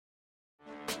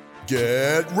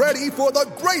Get ready for the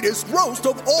greatest roast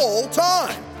of all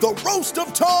time, the Roast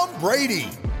of Tom Brady,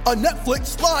 a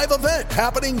Netflix live event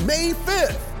happening May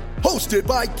 5th. Hosted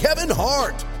by Kevin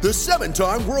Hart, the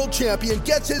 7-time world champion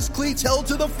gets his cleats held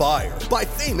to the fire by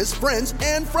famous friends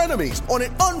and frenemies on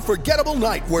an unforgettable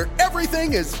night where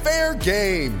everything is fair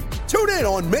game. Tune in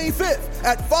on May 5th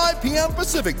at 5 p.m.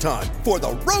 Pacific time for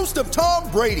the Roast of Tom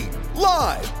Brady,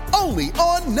 live only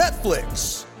on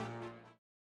Netflix.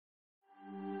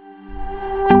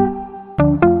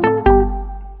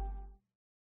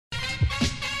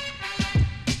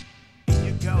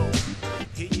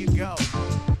 Here you go.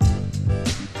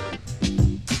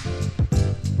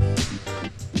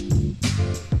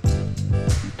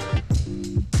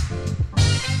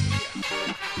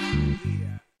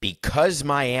 Because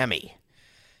Miami.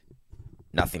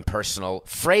 Nothing personal.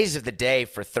 Phrase of the day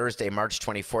for Thursday, March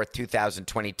 24th,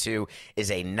 2022 is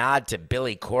a nod to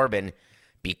Billy Corbin.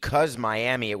 Because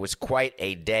Miami, it was quite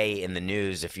a day in the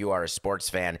news if you are a sports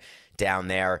fan down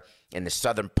there in the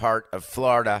southern part of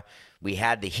Florida. We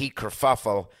had the Heat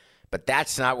kerfuffle, but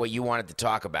that's not what you wanted to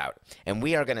talk about. And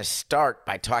we are going to start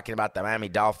by talking about the Miami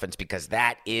Dolphins because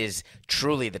that is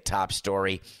truly the top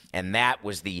story, and that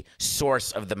was the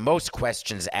source of the most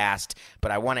questions asked. But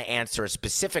I want to answer a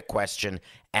specific question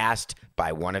asked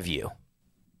by one of you.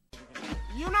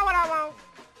 You know what I want?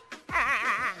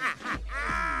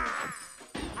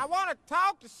 I want to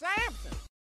talk to Samson.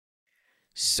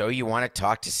 So you want to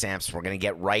talk to Samson. We're going to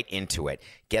get right into it.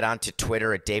 Get onto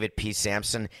Twitter at David P.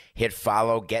 Samson. Hit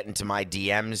follow. Get into my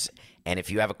DMs. And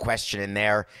if you have a question in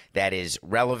there that is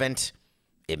relevant,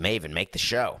 it may even make the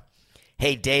show.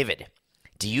 Hey, David,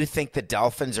 do you think the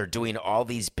Dolphins are doing all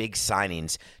these big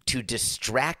signings to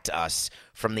distract us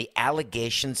from the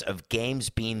allegations of games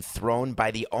being thrown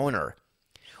by the owner?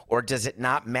 Or does it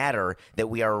not matter that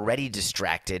we are already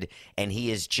distracted and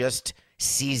he is just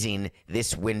seizing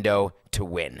this window to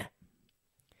win?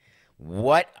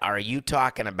 What are you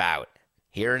talking about?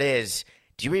 Here it is.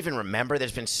 Do you even remember?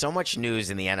 There's been so much news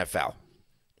in the NFL.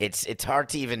 It's hard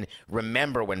to even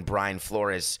remember when Brian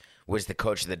Flores was the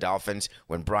coach of the Dolphins,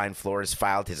 when Brian Flores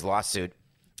filed his lawsuit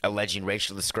alleging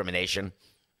racial discrimination.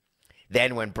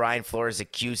 Then when Brian Flores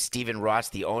accused Stephen Ross,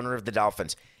 the owner of the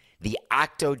Dolphins, the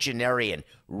octogenarian,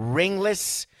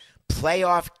 ringless,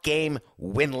 playoff game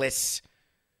winless.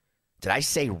 Did I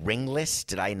say ringless?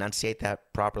 Did I enunciate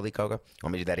that properly, Coco?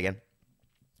 Want me to do that again?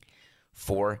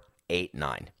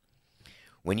 489.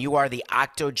 When you are the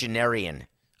octogenarian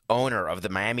owner of the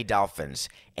Miami Dolphins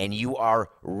and you are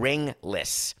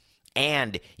ringless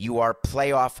and you are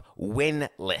playoff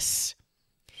winless,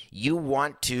 you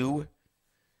want to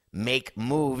make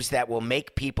moves that will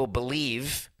make people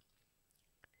believe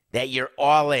that you're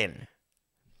all in.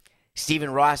 Stephen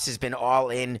Ross has been all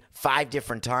in 5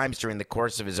 different times during the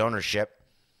course of his ownership.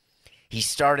 He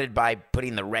started by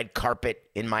putting the red carpet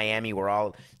in Miami where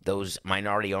all those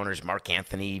minority owners, Mark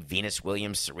Anthony, Venus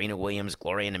Williams, Serena Williams,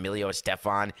 Gloria and Emilio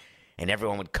Estefan, and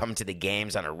everyone would come to the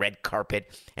games on a red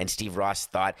carpet. And Steve Ross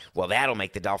thought, well, that'll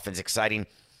make the Dolphins exciting.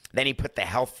 Then he put the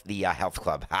health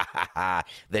club,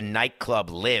 the nightclub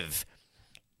Live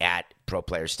at Pro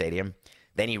Player Stadium.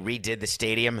 Then he redid the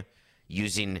stadium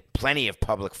using plenty of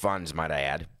public funds, might I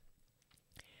add.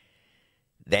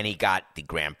 Then he got the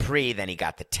Grand Prix. Then he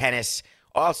got the tennis.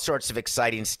 All sorts of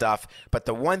exciting stuff. But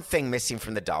the one thing missing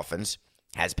from the Dolphins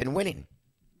has been winning.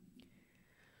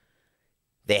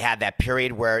 They had that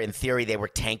period where, in theory, they were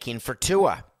tanking for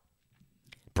Tua.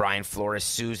 Brian Flores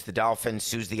sues the Dolphins,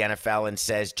 sues the NFL, and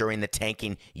says, during the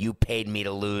tanking, you paid me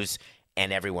to lose,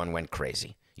 and everyone went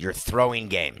crazy. You're throwing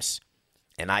games.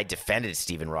 And I defended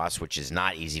Stephen Ross, which is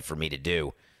not easy for me to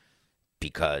do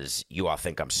because you all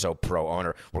think I'm so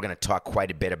pro-owner. We're going to talk quite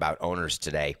a bit about owners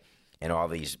today and all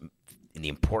these, the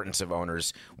importance of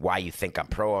owners, why you think I'm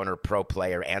pro-owner,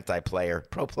 pro-player, anti-player.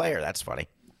 Pro-player, that's funny.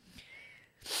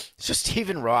 So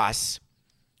Stephen Ross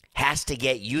has to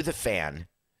get you, the fan,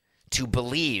 to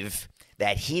believe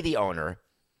that he, the owner,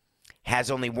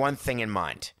 has only one thing in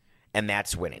mind, and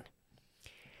that's winning.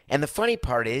 And the funny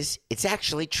part is, it's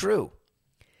actually true.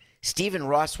 Stephen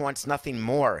Ross wants nothing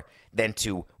more than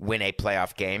to win a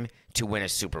playoff game, to win a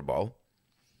Super Bowl,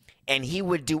 and he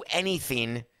would do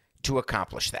anything to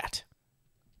accomplish that.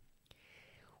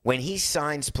 When he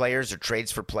signs players or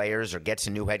trades for players or gets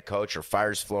a new head coach or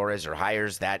fires Flores or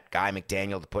hires that guy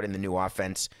McDaniel to put in the new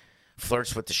offense,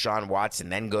 flirts with Deshaun Watson,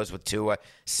 then goes with Tua,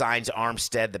 signs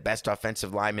Armstead, the best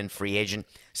offensive lineman, free agent,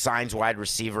 signs wide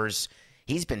receivers.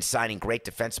 He's been signing great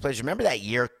defensive players. Remember that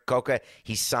year, Coca,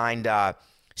 he signed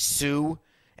Sue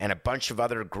and a bunch of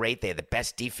other great. They had the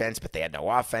best defense, but they had no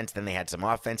offense. Then they had some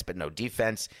offense, but no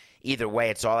defense. Either way,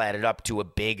 it's all added up to a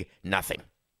big nothing.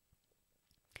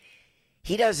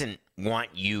 he doesn't want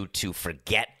you to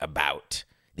forget about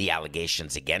the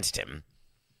allegations against him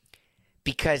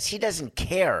because he doesn't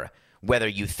care whether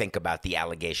you think about the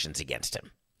allegations against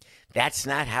him. That's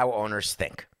not how owners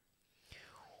think.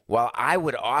 While I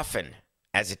would often,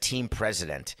 as a team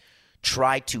president,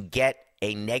 try to get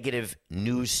a negative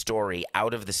news story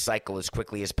out of the cycle as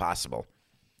quickly as possible,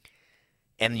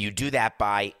 and you do that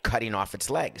by cutting off its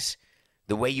legs.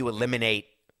 The way you eliminate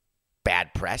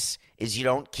bad press is you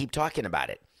don't keep talking about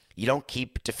it. You don't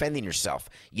keep defending yourself.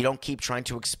 You don't keep trying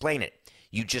to explain it.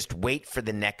 You just wait for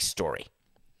the next story.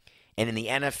 And in the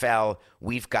NFL,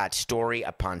 we've got story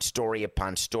upon story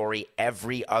upon story.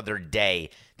 Every other day,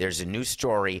 there's a new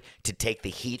story to take the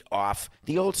heat off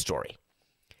the old story.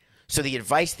 So the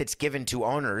advice that's given to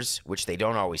owners, which they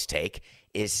don't always take,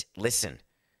 is listen,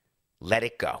 let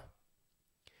it go.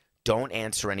 Don't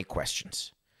answer any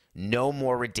questions. No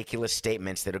more ridiculous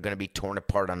statements that are going to be torn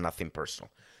apart on nothing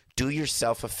personal. Do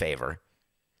yourself a favor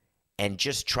and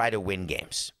just try to win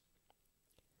games.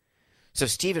 So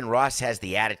Stephen Ross has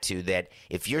the attitude that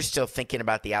if you're still thinking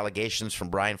about the allegations from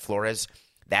Brian Flores,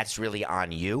 that's really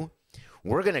on you.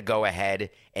 We're going to go ahead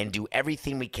and do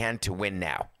everything we can to win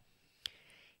now.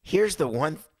 Here's the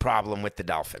one problem with the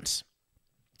Dolphins.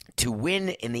 To win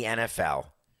in the NFL,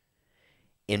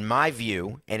 in my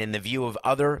view, and in the view of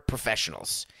other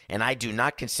professionals, and I do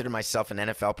not consider myself an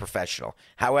NFL professional.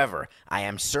 However, I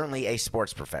am certainly a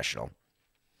sports professional.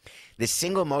 The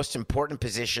single most important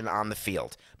position on the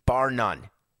field, bar none,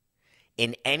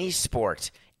 in any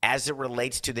sport as it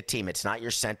relates to the team, it's not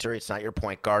your center, it's not your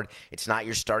point guard, it's not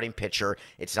your starting pitcher,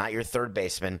 it's not your third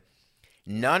baseman.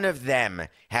 None of them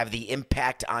have the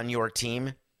impact on your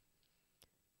team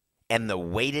and the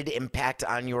weighted impact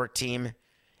on your team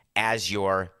as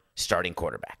your starting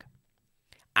quarterback.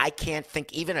 I can't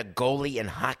think, even a goalie in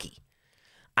hockey,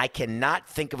 I cannot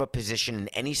think of a position in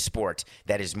any sport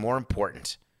that is more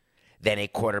important than a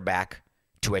quarterback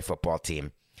to a football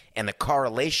team. And the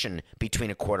correlation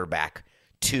between a quarterback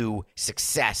to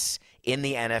success in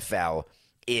the NFL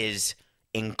is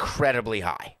incredibly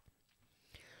high.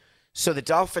 So the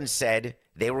Dolphins said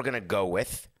they were going to go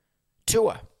with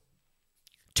Tua.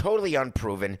 Totally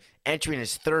unproven, entering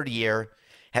his third year,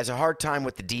 has a hard time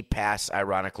with the deep pass,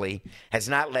 ironically, has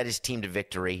not led his team to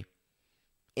victory.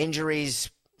 Injuries,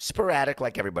 sporadic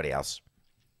like everybody else.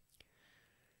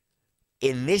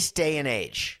 In this day and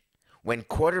age, when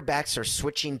quarterbacks are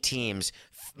switching teams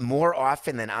more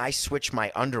often than I switch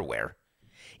my underwear,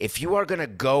 if you are going to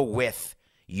go with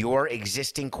your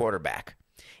existing quarterback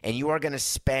and you are going to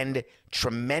spend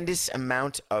tremendous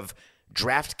amount of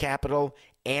draft capital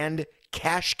and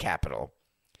cash capital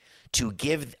to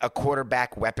give a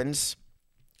quarterback weapons,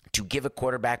 to give a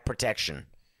quarterback protection,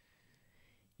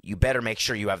 you better make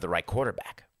sure you have the right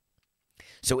quarterback.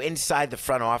 So inside the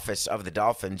front office of the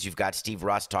Dolphins, you've got Steve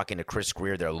Ross talking to Chris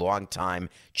Grier, their longtime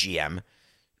GM,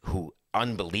 who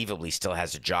unbelievably still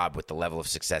has a job with the level of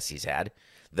success he's had,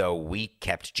 though we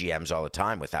kept GMs all the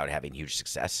time without having huge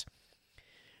success.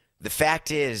 The fact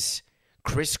is,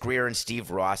 Chris Grier and Steve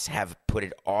Ross have put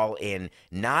it all in,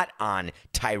 not on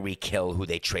Tyreek Hill, who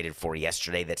they traded for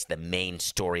yesterday. That's the main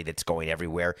story that's going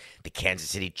everywhere. The Kansas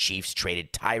City Chiefs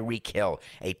traded Tyreek Hill,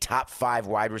 a top 5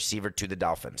 wide receiver, to the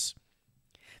Dolphins.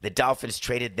 The Dolphins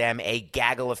traded them a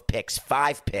gaggle of picks,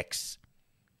 5 picks.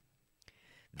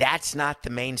 That's not the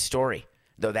main story,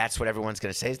 though that's what everyone's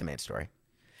going to say is the main story.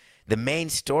 The main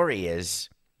story is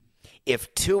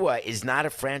if Tua is not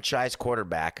a franchise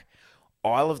quarterback,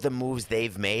 all of the moves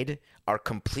they've made are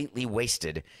completely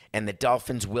wasted, and the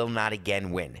Dolphins will not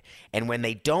again win. And when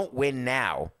they don't win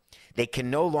now, they can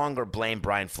no longer blame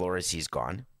Brian Flores. He's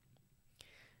gone.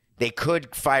 They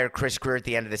could fire Chris Grier at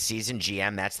the end of the season,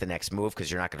 GM. That's the next move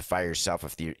because you're not going to fire yourself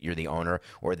if you're the owner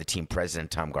or the team president,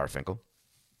 Tom Garfinkel.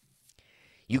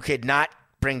 You could not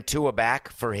bring Tua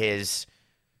back for his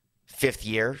 5th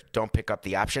year. Don't pick up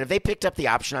the option. If they picked up the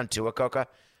option on Tua, Coca,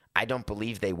 I don't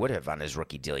believe they would have on his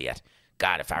rookie deal yet.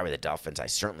 God, if I were the Dolphins, I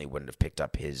certainly wouldn't have picked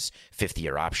up his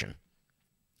 5th-year option.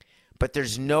 But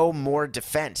there's no more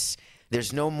defense.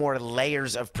 There's no more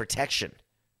layers of protection.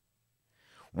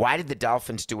 Why did the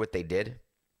Dolphins do what they did?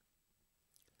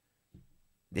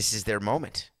 This is their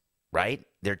moment, right?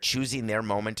 They're choosing their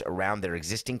moment around their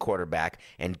existing quarterback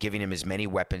and giving him as many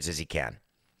weapons as he can.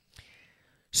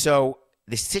 So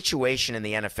the situation in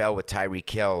the NFL with Tyreek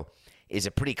Hill is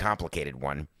a pretty complicated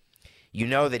one. You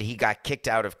know that he got kicked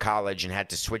out of college and had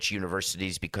to switch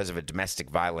universities because of a domestic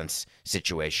violence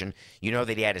situation. You know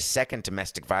that he had a second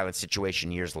domestic violence situation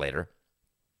years later.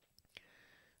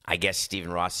 I guess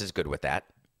Stephen Ross is good with that.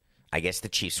 I guess the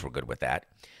Chiefs were good with that.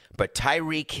 But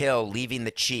Tyreek Hill leaving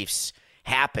the Chiefs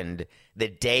happened the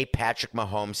day Patrick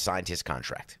Mahomes signed his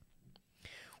contract.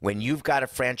 When you've got a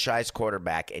franchise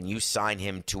quarterback and you sign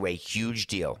him to a huge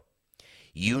deal,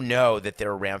 you know that there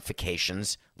are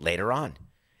ramifications later on.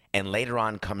 And later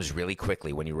on comes really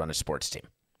quickly when you run a sports team.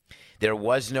 There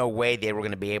was no way they were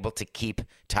going to be able to keep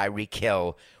Tyreek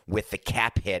Hill with the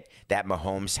cap hit that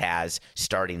Mahomes has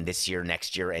starting this year,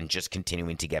 next year, and just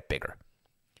continuing to get bigger.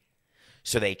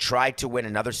 So they tried to win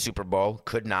another Super Bowl,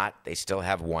 could not. They still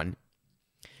have one.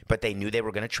 But they knew they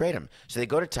were going to trade him. So they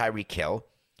go to Tyreek Hill,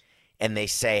 and they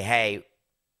say, hey,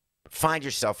 find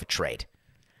yourself a trade.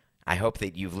 I hope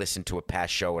that you've listened to a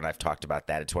past show when I've talked about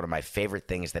that. It's one of my favorite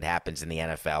things that happens in the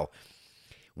NFL.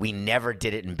 We never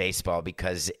did it in baseball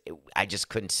because I just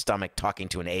couldn't stomach talking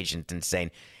to an agent and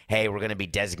saying, hey, we're going to be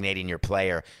designating your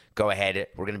player. Go ahead.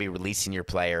 We're going to be releasing your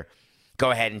player.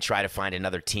 Go ahead and try to find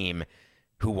another team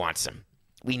who wants him.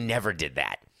 We never did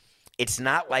that. It's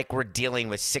not like we're dealing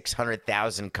with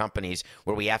 600,000 companies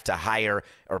where we have to hire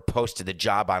or post the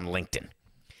job on LinkedIn.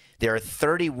 There are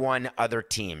 31 other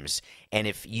teams, and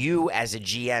if you as a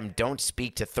GM don't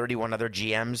speak to 31 other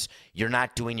GMs, you're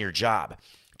not doing your job.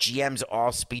 GMs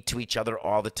all speak to each other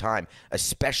all the time,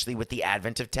 especially with the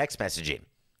advent of text messaging.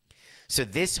 So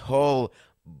this whole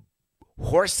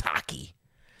horse hockey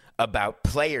about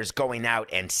players going out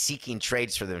and seeking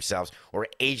trades for themselves or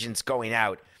agents going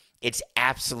out, it's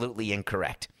absolutely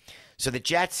incorrect. So the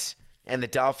Jets and the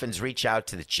Dolphins reach out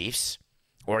to the Chiefs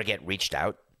or get reached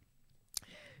out,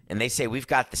 and they say, we've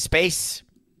got the space,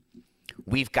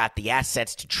 we've got the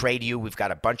assets to trade you, we've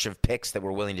got a bunch of picks that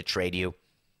we're willing to trade you,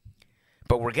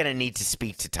 but we're going to need to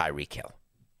speak to Tyreek Hill.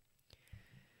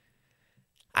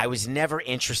 I was never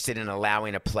interested in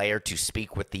allowing a player to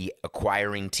speak with the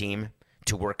acquiring team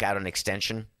to work out an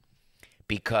extension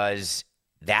because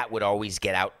that would always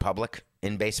get out public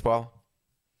in baseball.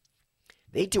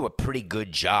 They do a pretty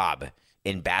good job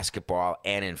in basketball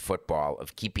and in football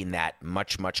of keeping that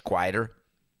much, much quieter.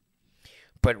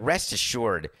 But rest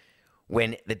assured,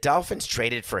 when the Dolphins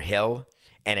traded for Hill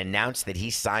and announced that he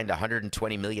signed a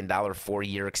 $120 million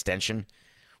 4-year extension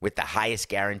with the highest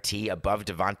guarantee above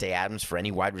Davante Adams for any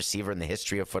wide receiver in the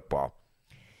history of football,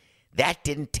 that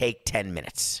didn't take 10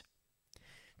 minutes.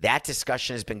 That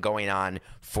discussion has been going on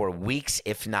for weeks,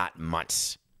 if not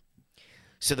months.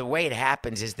 So the way it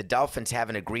happens is the Dolphins have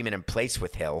an agreement in place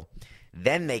with Hill.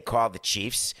 Then they call the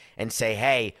Chiefs and say,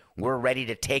 hey, we're ready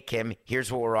to take him. Here's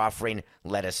what we're offering.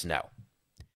 Let us know.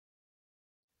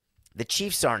 The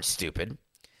Chiefs aren't stupid.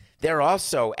 They're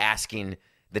also asking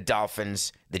the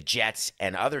Dolphins, the Jets,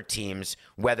 and other teams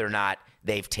whether or not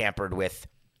they've tampered with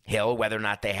Hill, whether or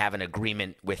not they have an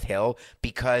agreement with Hill,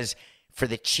 because for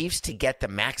the Chiefs to get the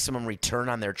maximum return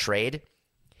on their trade,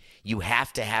 you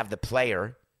have to have the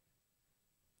player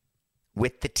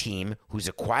with the team who's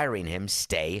acquiring him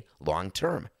stay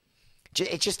long-term.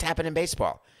 It just happened in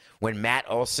baseball. When Matt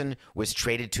Olson was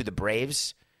traded to the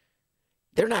Braves,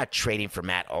 they're not trading for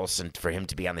Matt Olson for him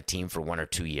to be on the team for 1 or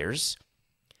 2 years.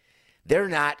 They're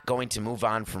not going to move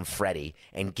on from Freddie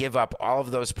and give up all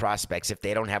of those prospects if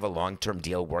they don't have a long-term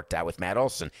deal worked out with Matt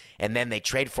Olson. And then they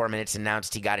trade for him and it's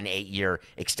announced he got an 8-year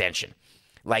extension.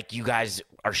 Like, you guys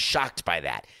are shocked by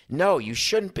that. No, you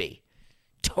shouldn't be.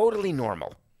 Totally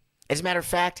normal. As a matter of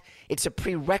fact, it's a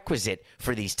prerequisite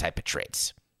for these type of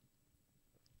trades.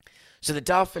 So the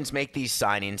Dolphins make these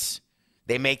signings.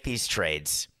 They make these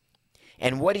trades.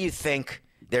 And what do you think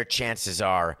their chances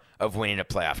are of winning a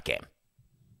playoff game?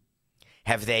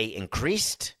 Have they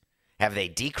increased? Have they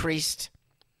decreased?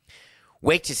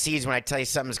 Wait to see is when I tell you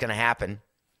something's going to happen,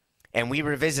 and we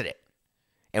revisit it,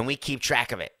 and we keep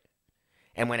track of it.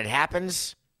 And when it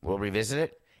happens, we'll revisit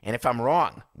it. And if I'm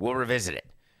wrong, we'll revisit it.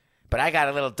 But I got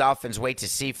a little Dolphins wait to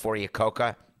see for you,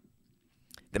 Coca.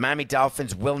 The Miami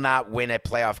Dolphins will not win a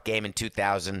playoff game in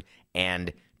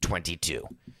 2022.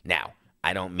 Now,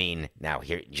 I don't mean, now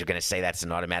here you're going to say that's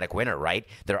an automatic winner, right?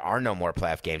 There are no more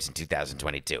playoff games in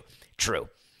 2022. True.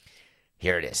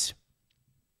 Here it is.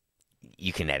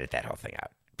 You can edit that whole thing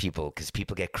out. Because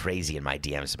people get crazy in my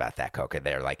DMs about that, Coca.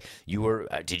 They're like,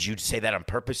 did you say that on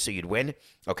purpose so you'd win?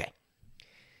 Okay.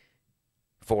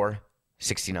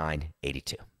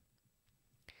 469-82.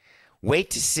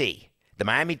 Wait to see. The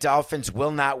Miami Dolphins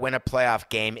will not win a playoff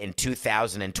game in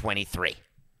 2023.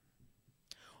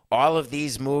 All of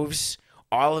these moves,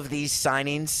 all of these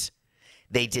signings,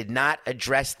 they did not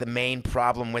address the main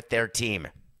problem with their team.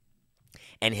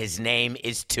 And his name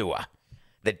is Tua.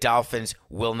 The Dolphins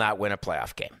will not win a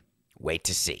playoff game. Wait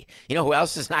to see. You know who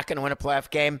else is not going to win a playoff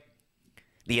game?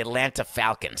 The Atlanta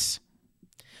Falcons.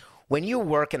 When you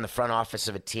work in the front office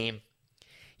of a team,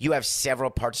 you have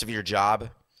several parts of your job.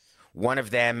 One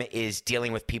of them is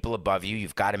dealing with people above you.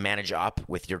 You've got to manage up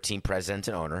with your team president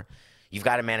and owner. You've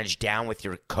got to manage down with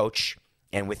your coach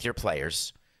and with your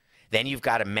players. Then you've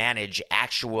got to manage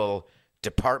actual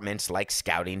departments like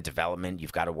scouting, development.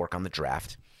 You've got to work on the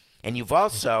draft. And you've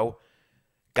also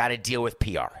got to deal with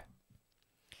PR.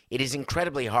 It is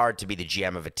incredibly hard to be the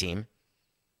GM of a team.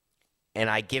 And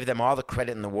I give them all the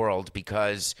credit in the world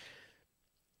because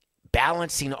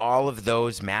balancing all of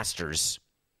those masters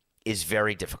is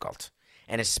very difficult.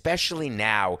 And especially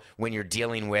now when you're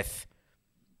dealing with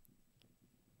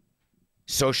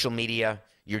social media,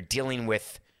 you're dealing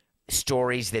with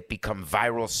stories that become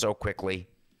viral so quickly.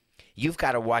 You've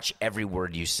got to watch every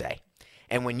word you say.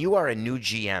 And when you are a new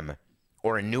GM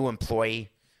or a new employee,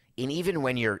 and even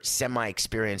when you're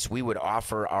semi-experienced, we would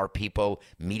offer our people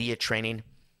media training.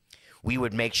 We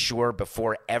would make sure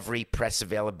before every press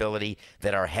availability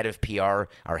that our head of PR,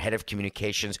 our head of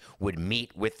communications would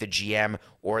meet with the GM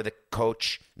or the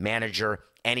coach, manager,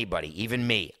 anybody, even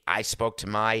me. I spoke to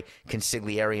my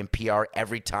consigliere in PR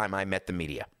every time I met the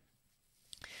media.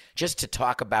 Just to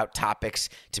talk about topics,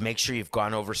 to make sure you've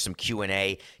gone over some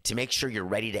Q&A, to make sure you're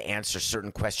ready to answer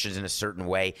certain questions in a certain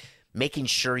way, making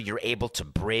sure you're able to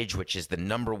bridge, which is the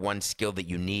number one skill that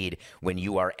you need when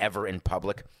you are ever in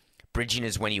public. Bridging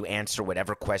is when you answer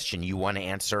whatever question you want to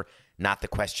answer, not the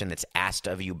question that's asked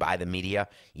of you by the media,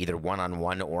 either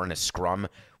one-on-one or in a scrum,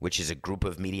 which is a group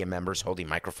of media members holding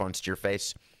microphones to your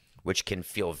face, which can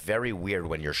feel very weird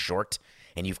when you're short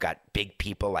and you've got big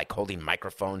people like holding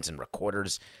microphones and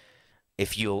recorders.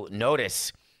 If you'll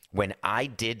notice, when I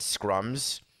did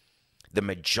scrums, the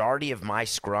majority of my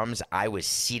scrums, I was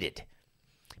seated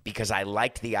because I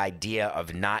liked the idea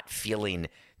of not feeling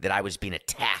that I was being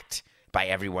attacked by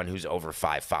everyone who's over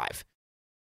 5'5".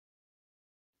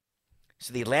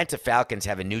 So the Atlanta Falcons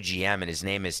have a new GM, and his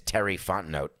name is Terry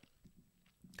Fontenot.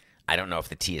 I don't know if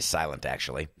the T is silent,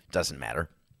 actually. Doesn't matter.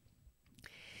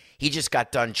 He just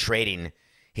got done trading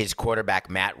his quarterback,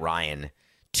 Matt Ryan,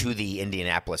 to the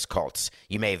Indianapolis Colts.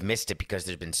 You may have missed it because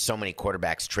there's been so many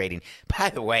quarterbacks trading. By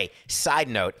the way, side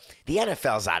note, the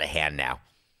NFL's out of hand now.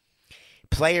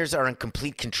 Players are in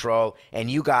complete control,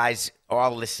 and you guys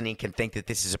all listening can think that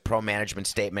this is a pro-management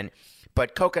statement.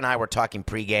 But Coke and I were talking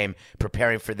pregame,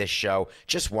 preparing for this show,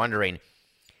 just wondering,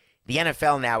 the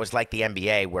NFL now is like the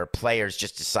NBA where players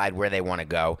just decide where they want to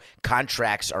go.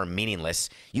 Contracts are meaningless.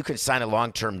 You can sign a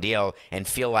long-term deal and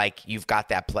feel like you've got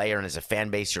that player, and as a fan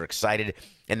base, you're excited,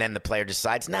 and then the player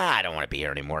decides, I don't want to be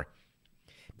here anymore.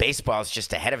 Baseball is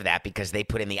just ahead of that because they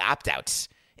put in the opt-outs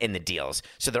in the deals.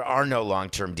 So there are no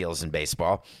long-term deals in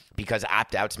baseball because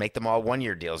opt-outs make them all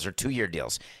one-year deals or two-year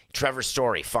deals. Trevor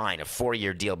Story, fine, a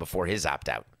 4-year deal before his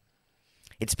opt-out.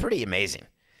 It's pretty amazing.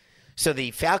 So the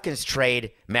Falcons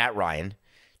trade Matt Ryan.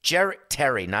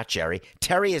 Terry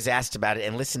is asked about it,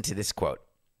 and listen to this quote.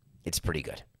 It's pretty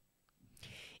good.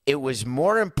 It was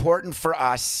more important for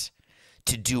us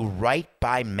to do right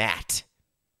by Matt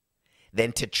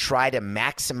than to try to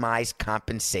maximize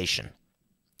compensation.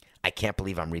 I can't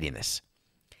believe I'm reading this.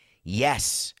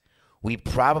 Yes, we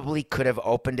probably could have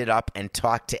opened it up and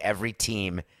talked to every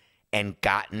team and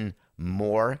gotten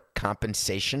more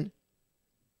compensation.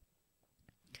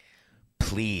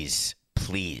 Please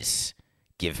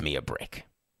give me a break.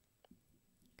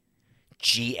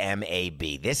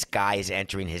 GMAB. This guy is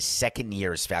entering his second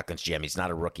year as Falcons GM. He's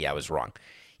not a rookie. I was wrong.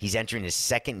 He's entering his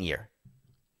second year.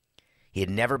 He had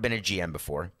never been a GM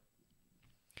before.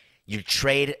 You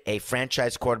trade a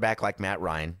franchise quarterback like Matt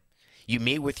Ryan. You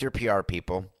meet with your PR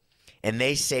people, and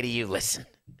they say to you, listen,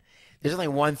 there's only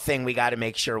one thing we got to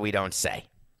make sure we don't say.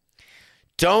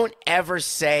 Don't ever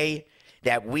say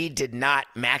that we did not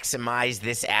maximize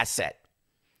this asset.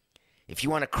 If you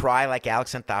want to cry like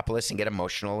Alex Anthopoulos and get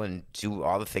emotional and do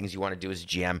all the things you want to do as a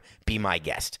GM, be my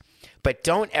guest. But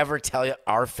don't ever tell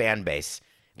our fan base,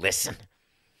 listen,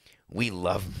 we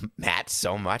love Matt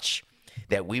so much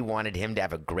that we wanted him to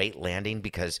have a great landing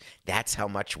because that's how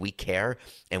much we care,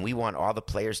 and we want all the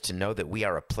players to know that we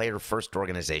are a player-first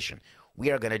organization. We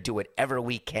are going to do whatever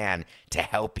we can to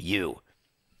help you.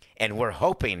 And we're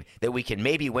hoping that we can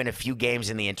maybe win a few games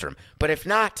in the interim. But if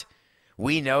not,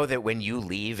 we know that when you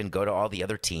leave and go to all the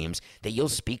other teams, that you'll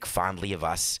speak fondly of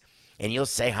us, and you'll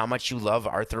say how much you love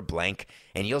Arthur Blank,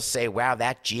 and you'll say, wow,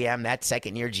 that GM, that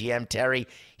second-year GM, Terry,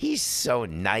 he's so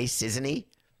nice, isn't he?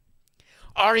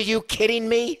 Are you kidding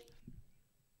me?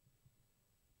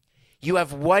 You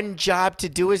have one job to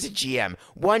do as a GM.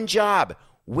 One job.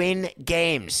 Win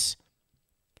games.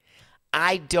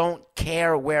 I don't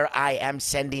care where I am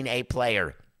sending a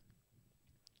player.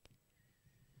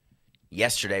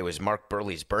 Yesterday was Mark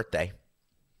Burley's birthday.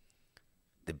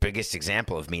 the biggest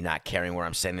example of me not caring where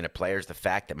I'm sending a player is the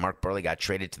fact that Mark Buehrle got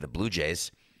traded to the Blue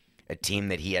Jays, a team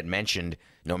that he had mentioned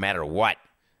no matter what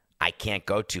I can't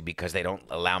go to because they don't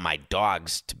allow my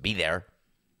dogs to be there.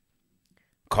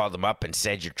 Called him up and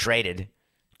said, you're traded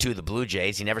to the Blue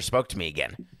Jays. He never spoke to me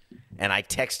again. And I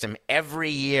text him every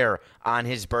year on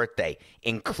his birthday,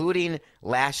 including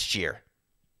last year,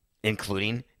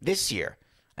 including this year.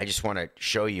 I just want to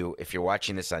show you, if you're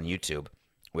watching this on YouTube,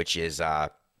 which is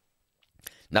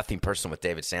Nothing Personal with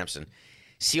David Sampson.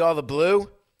 See all the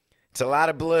blue? It's a lot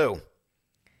of blue.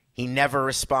 He never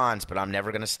responds, but I'm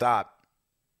never going to stop.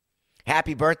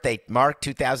 Happy birthday, Mark,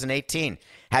 2018.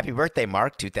 Happy birthday,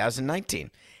 Mark,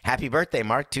 2019. Happy birthday,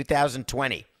 Mark,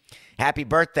 2020. Happy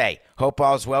birthday. Hope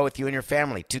all's well with you and your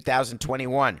family,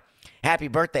 2021. Happy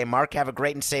birthday, Mark. Have a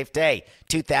great and safe day,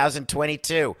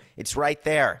 2022. It's right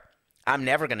there. I'm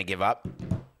never going to give up.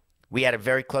 We had a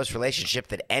very close relationship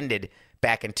that ended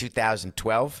back in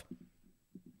 2012,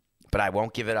 but I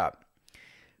won't give it up.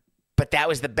 But that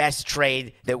was the best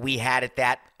trade that we had at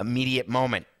that immediate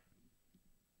moment.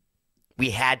 We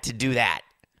had to do that.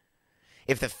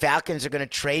 If the Falcons are going to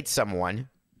trade someone,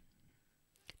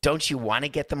 don't you want to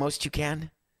get the most you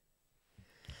can?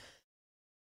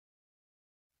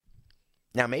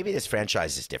 Now, maybe this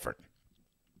franchise is different.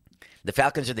 The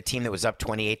Falcons are the team that was up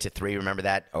 28-3. Remember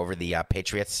that? Over the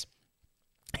Patriots.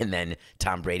 And then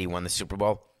Tom Brady won the Super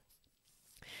Bowl.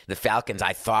 The Falcons,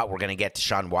 I thought, were going to get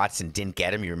Deshaun Watson. Didn't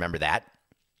get him. You remember that?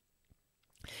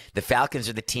 The Falcons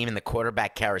are the team in the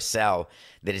quarterback carousel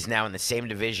that is now in the same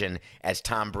division as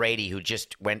Tom Brady, who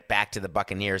just went back to the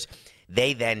Buccaneers.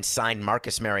 They then signed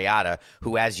Marcus Mariota,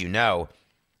 who, as you know,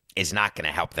 is not going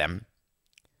to help them.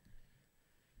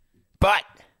 But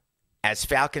as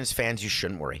Falcons fans, you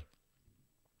shouldn't worry.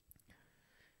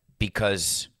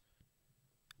 Because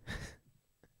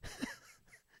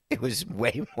it was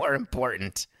way more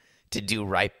important to do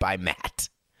right by Matt.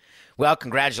 Well,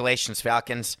 congratulations,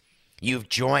 Falcons. You've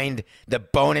joined the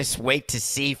bonus wait to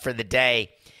see for the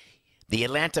day. The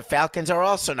Atlanta Falcons are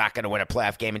also not going to win a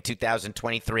playoff game in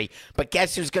 2023. But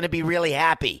guess who's going to be really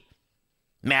happy?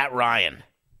 Matt Ryan.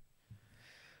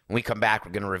 When we come back,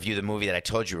 we're going to review the movie that I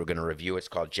told you we're going to review. It's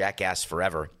called Jackass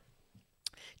Forever.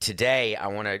 Today, I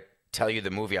want to tell you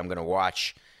the movie I'm going to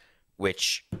watch,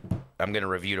 which I'm going to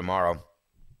review tomorrow.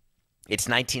 It's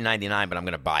 $19.99, but I'm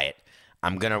going to buy it.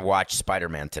 I'm going to watch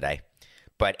Spider-Man today.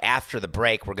 But after the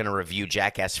break, we're going to review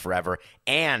Jackass Forever,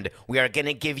 and we are going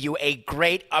to give you a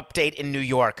great update in New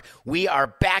York. We are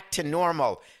back to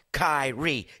normal.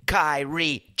 Kyrie,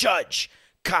 Judge,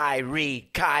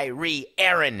 Kyrie,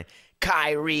 Aaron,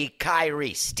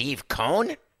 Kyrie, Steve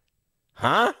Cohn?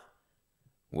 Huh?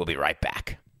 We'll be right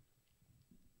back.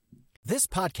 This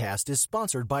podcast is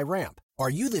sponsored by Ramp. Are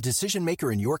you the decision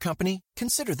maker in your company?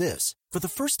 Consider this. For the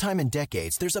first time in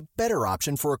decades, there's a better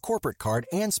option for a corporate card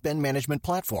and spend management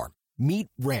platform. Meet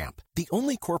Ramp, the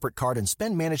only corporate card and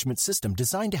spend management system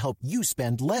designed to help you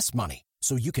spend less money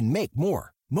so you can make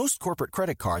more. Most corporate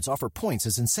credit cards offer points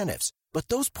as incentives, but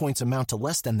those points amount to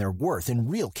less than their worth in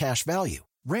real cash value.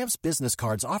 Ramp's business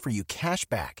cards offer you cash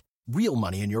back, real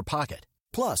money in your pocket.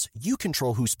 Plus, you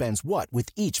control who spends what with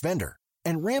each vendor.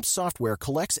 And Ramp software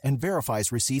collects and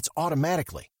verifies receipts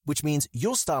automatically, which means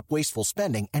you'll stop wasteful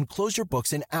spending and close your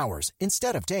books in hours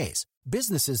instead of days.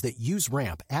 Businesses that use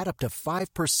Ramp add up to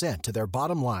 5% to their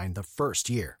bottom line the first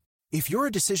year. If you're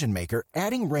a decision maker,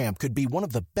 adding Ramp could be one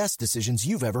of the best decisions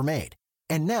you've ever made.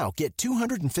 And now get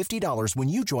 $250 when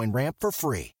you join Ramp for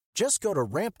free. Just go to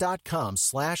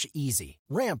ramp.com/easy.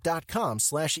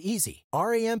 Ramp.com/easy.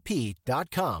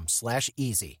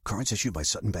 RAMP.com/easy. Cards issued by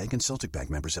Sutton Bank and Celtic Bank,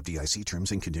 members of FDIC.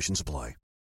 Terms and conditions apply.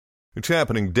 It's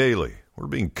happening daily. We're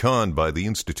being conned by the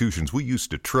institutions we used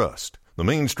to trust. The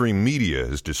mainstream media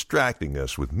is distracting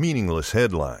us with meaningless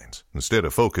headlines instead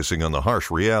of focusing on the harsh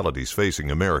realities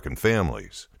facing American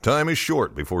families. Time is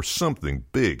short before something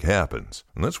big happens,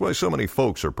 and that's why so many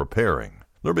folks are preparing.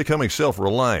 They're becoming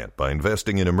self-reliant by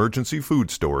investing in emergency food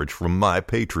storage from My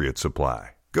Patriot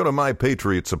Supply. Go to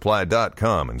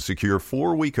MyPatriotSupply.com and secure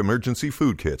 4-week emergency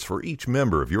food kits for each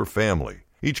member of your family.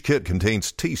 Each kit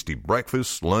contains tasty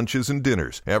breakfasts, lunches, and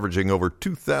dinners, averaging over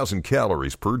 2,000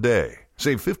 calories per day.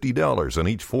 Save $50 on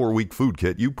each 4-week food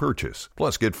kit you purchase.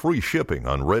 Plus, get free shipping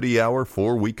on Ready Hour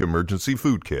 4-week emergency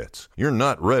food kits. You're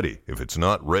not ready if it's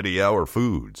not Ready Hour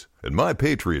Foods. At My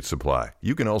Patriot Supply,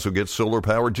 you can also get solar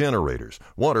power generators,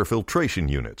 water filtration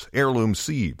units, heirloom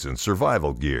seeds, and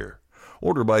survival gear.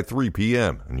 Order by 3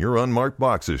 p.m. and your unmarked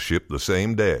boxes ship the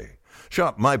same day.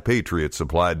 Shop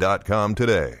MyPatriotSupply.com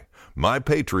today.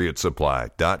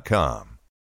 MyPatriotSupply.com.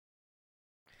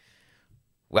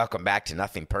 Welcome back to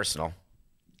Nothing Personal.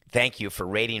 Thank you for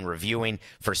rating, reviewing,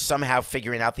 for somehow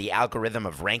figuring out the algorithm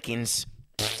of rankings.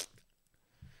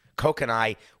 Coke and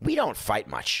I, we don't fight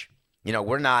much. You know,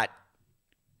 we're not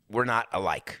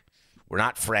alike. We're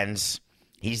not friends.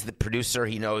 He's the producer.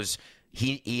 He knows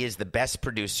he is the best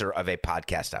producer of a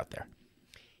podcast out there.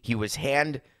 He was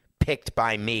hand-picked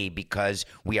by me because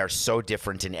we are so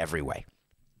different in every way.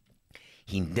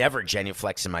 He never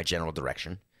genuflects in my general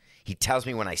direction. He tells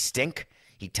me when I stink.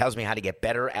 He tells me how to get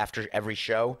better after every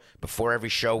show. Before every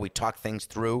show, we talk things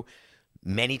through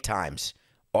many times.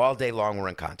 All day long, we're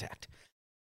in contact.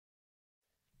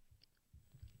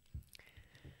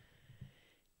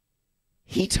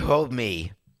 He told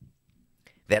me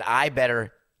that I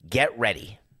better get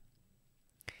ready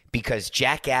because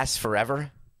Jackass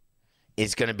Forever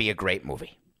is going to be a great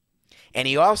movie. And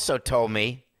he also told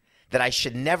me that I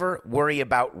should never worry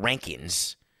about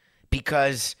rankings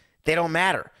because they don't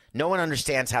matter. No one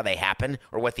understands how they happen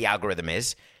or what the algorithm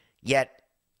is. Yet,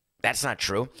 that's not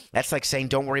true. That's like saying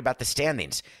don't worry about the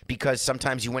standings because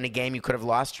sometimes you win a game you could have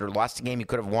lost or lost a game you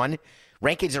could have won.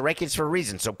 Rankings are rankings for a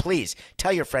reason. So please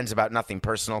tell your friends about Nothing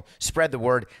Personal. Spread the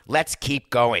word. Let's keep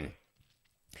going.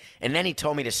 And then he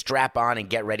told me to strap on and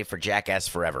get ready for Jackass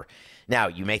Forever. Now,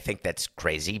 you may think that's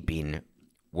crazy being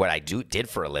what I did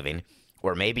for a living,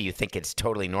 or maybe you think it's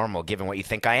totally normal given what you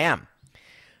think I am.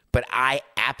 But I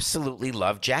absolutely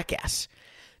love Jackass.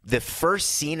 The first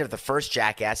scene of the first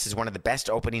Jackass is one of the best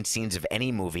opening scenes of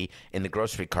any movie in the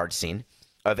grocery cart scene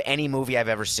of any movie I've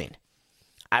ever seen.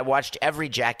 I watched every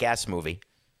Jackass movie,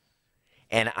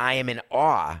 and I am in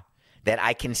awe that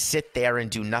I can sit there and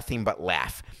do nothing but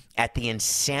laugh at the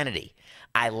insanity.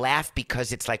 I laugh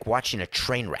because it's like watching a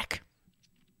train wreck.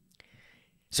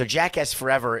 So Jackass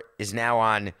Forever is now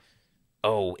on,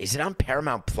 is it on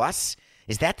Paramount Plus?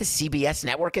 Is that the CBS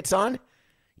network it's on?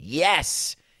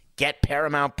 Yes. Get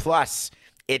Paramount Plus.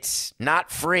 It's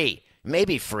not free.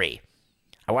 Maybe free.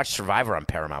 I watched Survivor on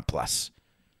Paramount Plus.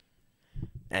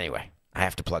 Anyway, I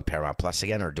have to plug Paramount Plus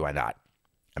again, or do I not?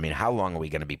 I mean, how long are we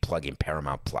going to be plugging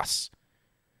Paramount Plus?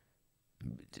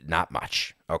 Not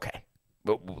much. Okay.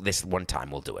 But this one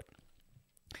time we'll do it.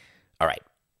 All right.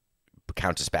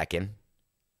 Count us back in.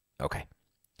 Okay.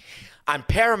 On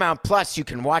Paramount Plus, you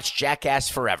can watch Jackass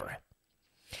Forever.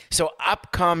 So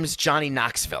up comes Johnny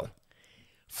Knoxville,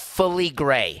 fully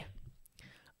gray.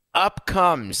 Up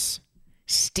comes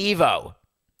Steve-O.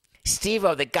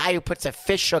 Steve-O, the guy who puts a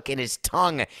fishhook in his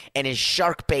tongue and his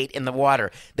shark bait in the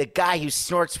water. The guy who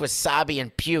snorts wasabi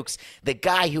and pukes. The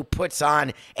guy who puts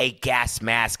on a gas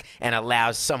mask and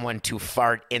allows someone to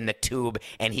fart in the tube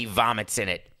and he vomits in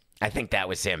it. I think that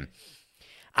was him.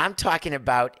 I'm talking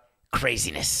about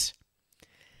craziness.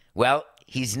 Well,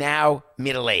 he's now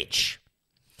middle-aged.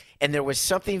 And there was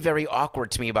something very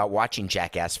awkward to me about watching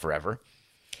Jackass Forever.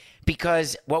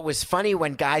 Because what was funny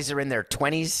when guys are in their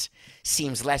 20s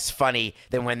seems less funny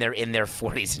than when they're in their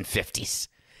 40s and 50s.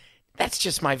 That's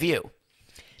just my view.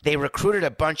 They recruited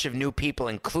a bunch of new people,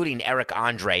 including Eric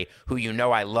Andre, who you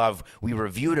know I love. We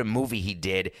reviewed a movie he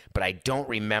did, but I don't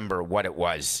remember what it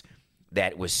was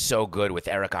that was so good with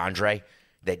Eric Andre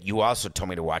that you also told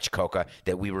me to watch, Coca,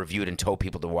 that we reviewed and told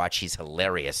people to watch. He's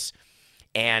hilarious.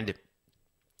 And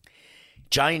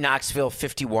Johnny Knoxville,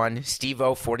 51,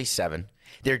 Steve-O, 47.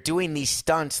 They're doing these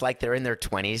stunts like they're in their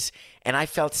 20s, and I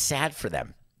felt sad for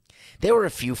them. There were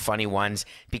a few funny ones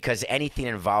because anything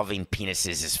involving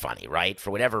penises is funny, right? For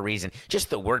whatever reason, just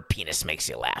the word penis makes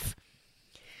you laugh.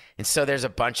 And so there's a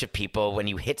bunch of people, when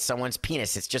you hit someone's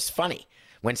penis, it's just funny.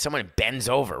 When someone bends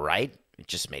over, right? It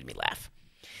just made me laugh.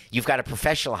 You've got a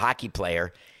professional hockey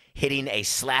player hitting a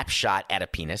slap shot at a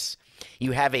penis.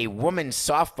 You have a woman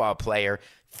softball player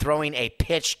throwing a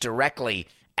pitch directly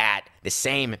at the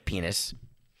same penis.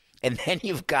 And then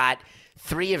you've got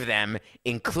three of them,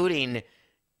 including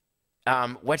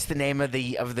what's the name of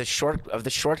the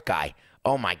short guy?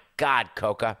 Oh my God,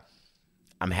 Coca.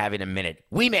 I'm having a minute.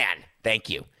 Wee Man. Thank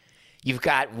you. You've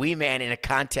got Wee Man in a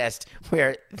contest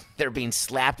where they're being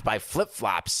slapped by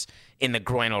flip-flops in the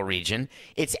groinal region.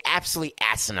 It's absolutely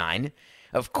asinine.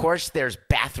 Of course, there's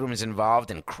bathrooms involved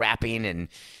and crapping and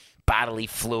bodily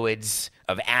fluids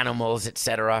of animals,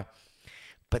 etc.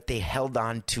 But they held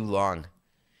on too long.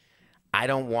 I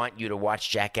don't want you to watch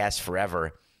Jackass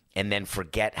Forever and then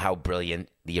forget how brilliant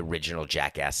the original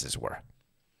Jackasses were.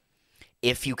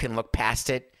 If you can look past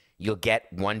it, you'll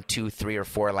get 1, 2, 3, or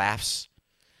 4 laughs.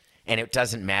 And it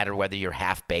doesn't matter whether you're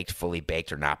half-baked, fully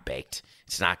baked, or not baked.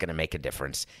 It's not going to make a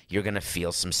difference. You're going to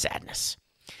feel some sadness.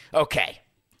 Okay,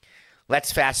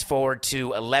 let's fast forward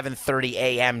to 11:30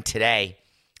 a.m. today,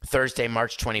 Thursday,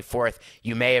 March 24th.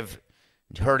 You may have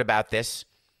heard about this.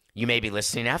 You may be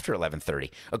listening after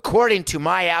 11:30. According to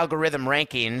my algorithm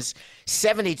rankings,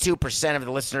 72% of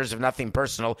the listeners of Nothing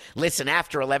Personal listen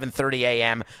after 11:30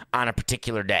 a.m. on a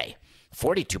particular day.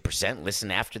 42%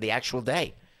 listen after the actual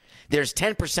day. There's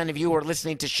 10% of you who are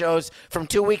listening to shows from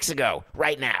 2 weeks ago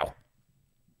right now.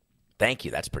 Thank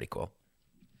you. That's pretty cool.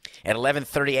 At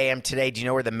 11:30 a.m. today, do you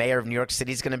know where the mayor of New York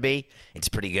City is going to be? It's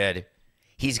pretty good.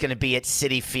 He's going to be at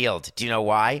Citi Field. Do you know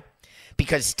why?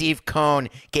 Because Steve Cohn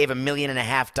gave $1.5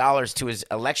 million to his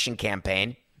election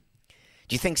campaign.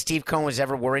 Do you think Steve Cohn was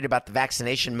ever worried about the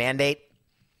vaccination mandate?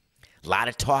 A lot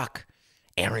of talk.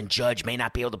 Aaron Judge may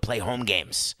not be able to play home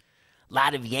games. A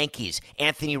lot of Yankees.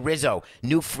 Anthony Rizzo,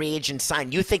 new free agent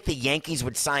signed. You think the Yankees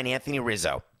would sign Anthony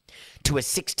Rizzo to a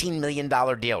 $16 million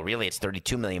deal? Really, it's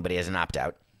 $32 million, but he has an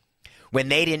opt-out. When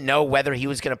they didn't know whether he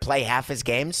was going to play half his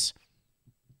games?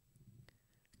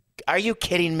 Are you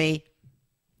kidding me?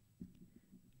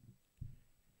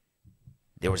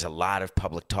 There was a lot of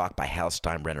public talk by Hal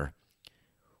Steinbrenner.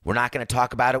 We're not going to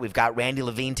talk about it. We've got Randy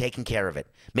Levine taking care of it.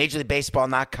 Major League Baseball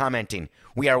not commenting.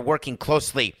 We are working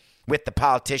closely with the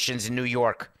politicians in New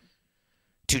York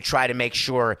to try to make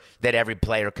sure that every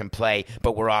player can play,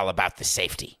 but we're all about the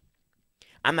safety.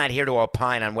 I'm not here to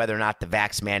opine on whether or not the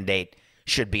vax mandate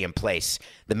should be in place.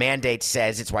 The mandate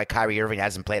says it's why Kyrie Irving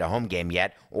hasn't played a home game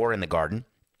yet or in the Garden.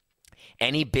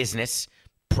 Any business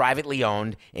privately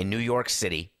owned in New York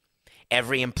City,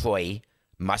 every employee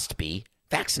must be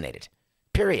vaccinated,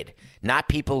 period. Not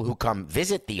people who come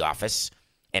visit the office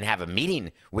and have a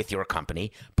meeting with your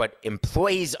company, but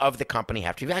employees of the company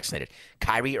have to be vaccinated.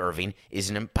 Kyrie Irving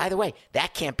isn't. By the way,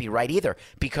 that can't be right either,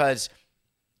 because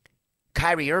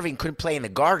Kyrie Irving couldn't play in the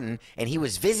Garden and he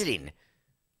was visiting.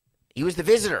 He was the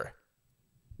visitor.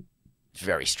 It's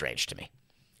very strange to me.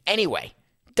 Anyway,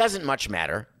 doesn't much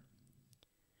matter.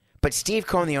 But Steve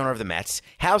Cohn, the owner of the Mets,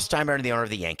 Hal Steinbrenner, the owner of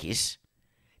the Yankees,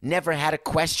 never had a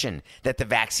question that the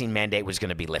vaccine mandate was going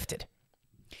to be lifted.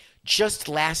 Just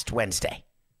last Wednesday,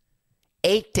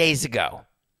 8 days ago,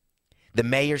 the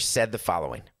mayor said the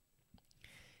following: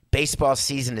 baseball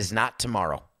season is not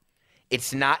tomorrow.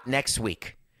 It's not next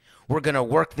week. We're going to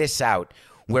work this out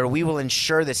where we will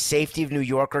ensure the safety of New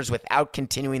Yorkers without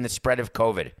continuing the spread of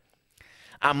COVID.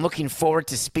 I'm looking forward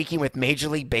to speaking with Major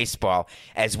League Baseball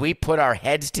as we put our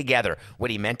heads together. What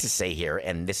he meant to say here,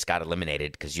 and this got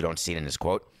eliminated because you don't see it in his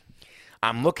quote.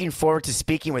 I'm looking forward to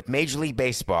speaking with Major League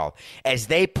Baseball as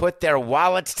they put their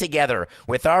wallets together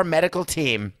with our medical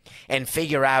team and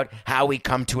figure out how we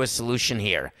come to a solution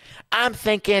here. I'm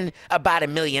thinking about $1.5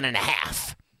 million.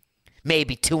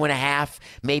 Maybe 2.5,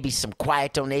 maybe some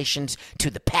quiet donations to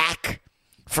the PAC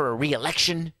for a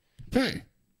re-election.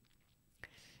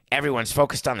 Everyone's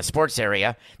focused on the sports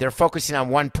area. They're focusing on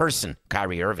one person,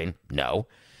 Kyrie Irving. No.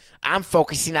 I'm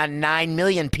focusing on 9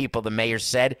 million people, the mayor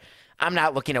said. I'm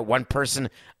not looking at one person.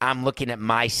 I'm looking at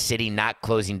my city not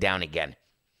closing down again.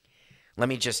 Let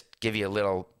me just give you a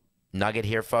little nugget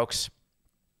here, folks.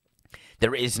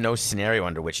 There is no scenario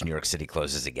under which New York City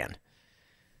closes again.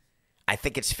 I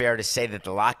think it's fair to say that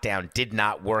the lockdown did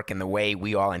not work in the way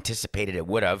we all anticipated it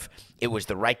would have. It was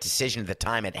the right decision at the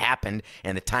time it happened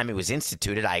and the time it was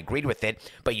instituted. I agreed with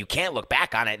it, but you can't look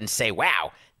back on it and say,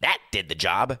 wow, that did the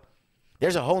job.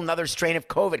 There's a whole nother strain of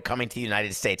COVID coming to the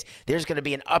United States. There's going to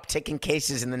be an uptick in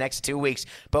cases in the next 2 weeks,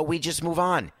 but we just move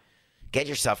on. Get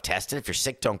yourself tested. If you're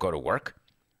sick, don't go to work.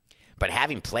 But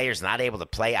having players not able to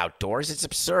play outdoors, it's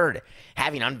absurd.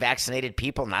 Having unvaccinated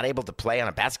people not able to play on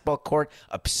a basketball court,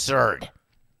 absurd.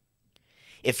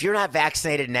 If you're not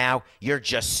vaccinated now, you're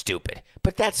just stupid.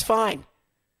 But that's fine.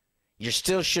 You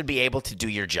still should be able to do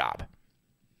your job.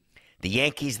 The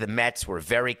Yankees, the Mets were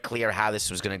very clear how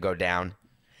this was going to go down.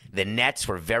 The Nets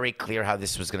were very clear how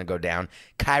this was going to go down.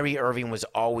 Kyrie Irving was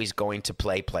always going to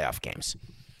play playoff games.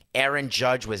 Aaron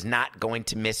Judge was not going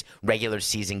to miss regular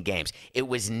season games. It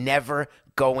was never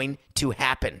going to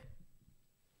happen.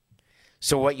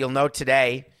 So what you'll know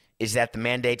today is that the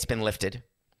mandate's been lifted.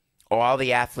 All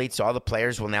the athletes, all the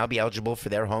players will now be eligible for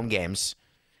their home games,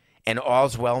 and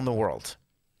all's well in the world.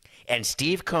 And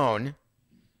Steve Cohn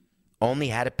only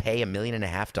had to pay $1.5 million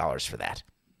for that.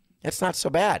 That's not so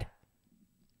bad.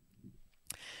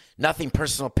 Nothing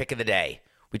personal pick of the day.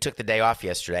 We took the day off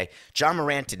yesterday. John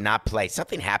Morant did not play.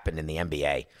 Something happened in the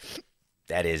NBA.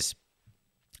 That is,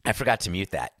 I forgot to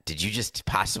mute that. Did you just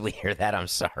possibly hear that? I'm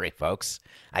sorry, folks.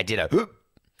 I did a whoop.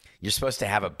 You're supposed to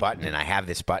have a button, and I have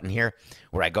this button here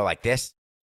where I go like this.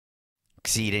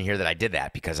 See, you didn't hear that I did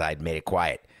that because I'd made it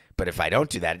quiet. But if I don't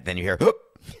do that, then you hear whoop.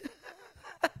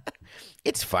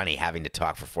 It's funny having to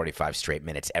talk for 45 straight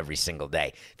minutes every single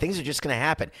day. Things are just going to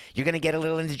happen. You're going to get a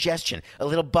little indigestion. A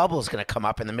little bubble's going to come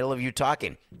up in the middle of you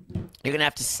talking. You're going to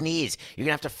have to sneeze. You're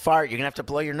going to have to fart. You're going to have to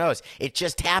blow your nose. It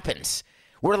just happens.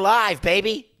 We're live,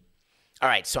 baby. All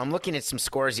right, so I'm looking at some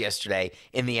scores yesterday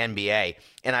in the NBA,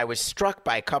 and I was struck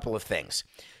by a couple of things.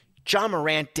 Ja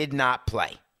Morant did not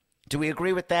play. Do we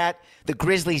agree with that? The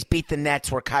Grizzlies beat the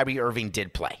Nets where Kyrie Irving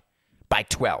did play by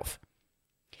 12.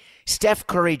 Steph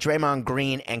Curry, Draymond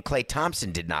Green, and Klay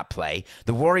Thompson did not play.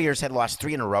 The Warriors had lost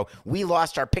 3 in a row. We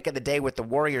lost our pick of the day with the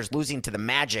Warriors losing to the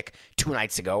Magic 2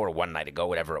 nights ago or 1 night ago,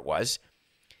 whatever it was.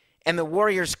 And the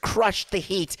Warriors crushed the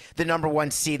Heat, the number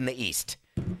 1 seed in the East.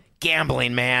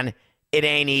 Gambling, man. It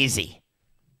ain't easy.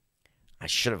 I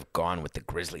should have gone with the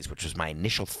Grizzlies, which was my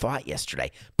initial thought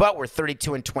yesterday. But we're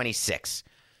 32-26.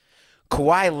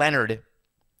 Kawhi Leonard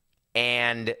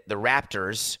and the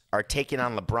Raptors are taking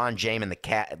on LeBron James and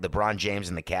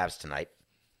the Cavs tonight.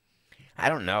 I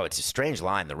don't know. It's a strange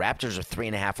line. The Raptors are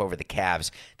 3.5 over the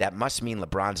Cavs. That must mean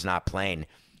LeBron's not playing,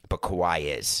 but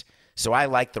Kawhi is. So I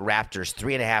like the Raptors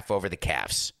 3.5 over the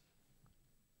Cavs.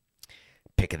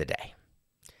 Pick of the day.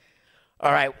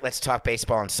 All right, let's talk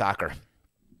baseball and soccer.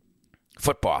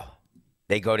 Football.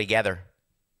 They go together,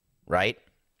 right?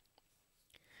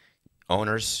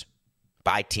 Owners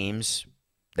buy teams.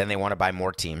 Then they want to buy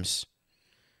more teams.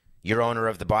 Your owner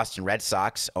of the Boston Red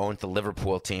Sox owns the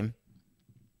Liverpool team,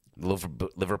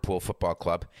 Liverpool Football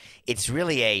Club. It's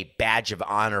really a badge of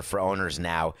honor for owners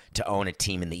now to own a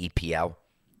team in the EPL.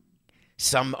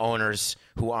 Some owners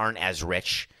who aren't as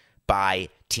rich buy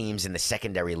teams in the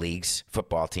secondary leagues,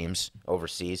 football teams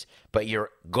overseas. But your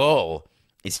goal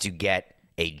is to get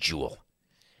a jewel.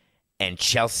 And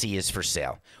Chelsea is for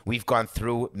sale. We've gone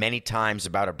through many times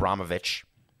about Abramovich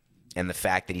and the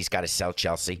fact that he's got to sell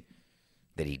Chelsea,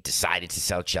 that he decided to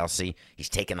sell Chelsea. He's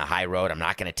taking the high road. I'm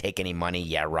not going to take any money.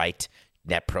 Yeah, right.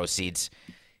 Net proceeds.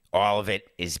 All of it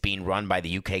is being run by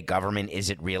the UK government. Is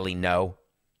it really? No.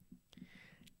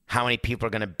 How many people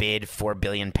are going to bid £4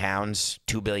 billion,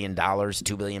 $2 billion,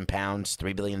 £2 billion,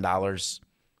 $3 billion?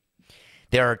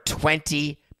 There are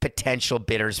 20 potential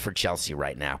bidders for Chelsea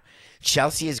right now.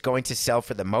 Chelsea is going to sell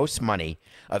for the most money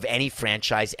of any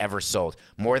franchise ever sold,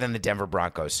 more than the Denver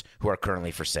Broncos, who are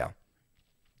currently for sale.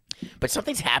 But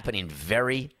something's happening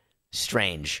very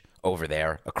strange over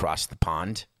there across the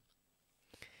pond.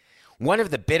 One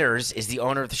of the bidders is the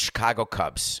owner of the Chicago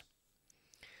Cubs.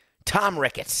 Tom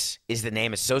Ricketts is the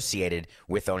name associated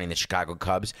with owning the Chicago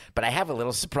Cubs, but I have a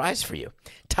little surprise for you.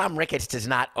 Tom Ricketts does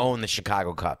not own the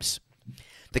Chicago Cubs.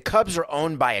 The Cubs are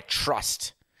owned by a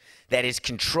trust that is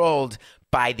controlled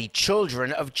by the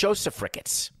children of Joseph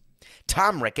Ricketts.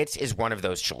 Tom Ricketts is one of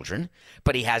those children,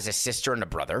 but he has a sister and a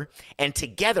brother, and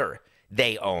together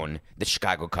they own the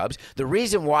Chicago Cubs. The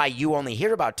reason why you only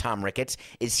hear about Tom Ricketts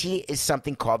is he is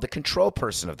something called the control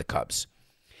person of the Cubs.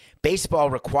 Baseball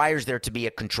requires there to be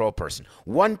a control person,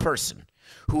 one person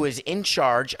who is in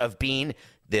charge of being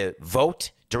the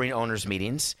vote during owners'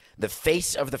 meetings, the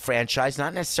face of the franchise,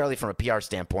 not necessarily from a PR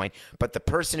standpoint, but the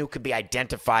person who could be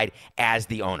identified as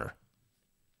the owner.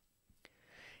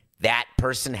 That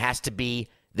person has to be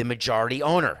the majority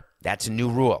owner. That's a new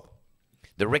rule.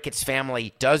 The Ricketts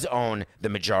family does own the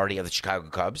majority of the Chicago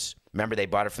Cubs. Remember, they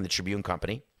bought it from the Tribune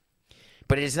Company.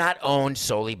 But it is not owned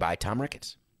solely by Tom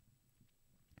Ricketts.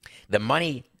 The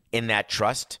money in that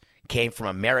trust came from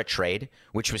a merit trade,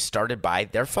 which was started by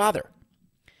their father.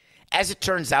 As it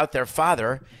turns out, their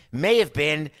father may have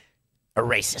been a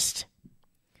racist.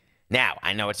 Now,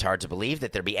 I know it's hard to believe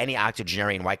that there'd be any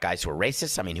octogenarian white guys who are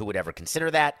racist. I mean, who would ever consider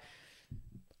that?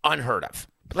 Unheard of.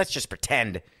 But let's just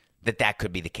pretend that that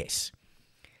could be the case.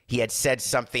 He had said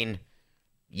something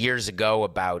years ago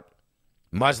about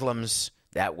Muslims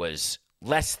that was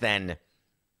less than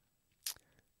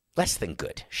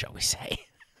good, shall we say.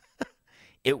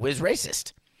 It was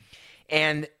racist.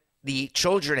 And the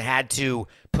children had to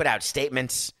put out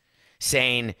statements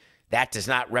saying that does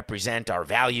not represent our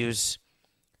values.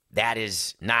 That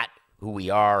is not who we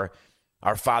are.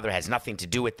 Our father has nothing to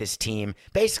do with this team.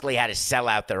 Basically had to sell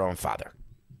out their own father.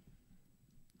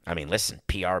 I mean, listen,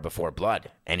 PR before blood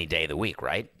any day of the week,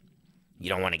 right? You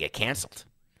don't want to get canceled.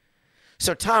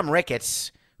 So Tom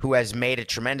Ricketts, who has made a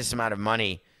tremendous amount of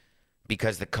money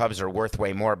because the Cubs are worth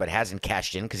way more, but hasn't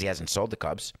cashed in because he hasn't sold the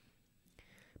Cubs.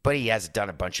 But he has done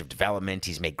a bunch of development.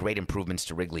 He's made great improvements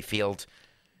to Wrigley Field.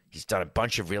 He's done a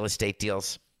bunch of real estate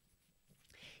deals.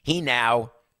 He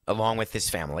now, along with his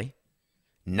family,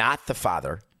 not the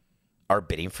father, are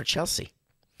bidding for Chelsea.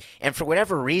 And for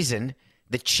whatever reason,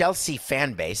 the Chelsea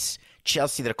fan base,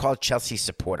 they're called Chelsea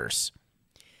supporters,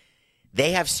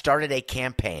 they have started a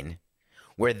campaign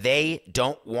where they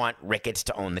don't want Ricketts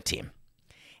to own the team.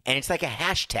 And it's like a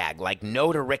hashtag, like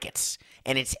no to Ricketts.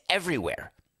 And it's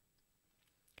everywhere.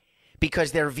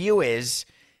 Because their view is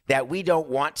that we don't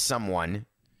want someone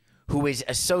who is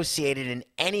associated in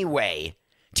any way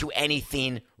to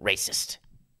anything racist.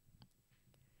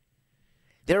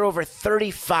 There are over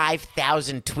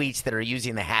 35,000 tweets that are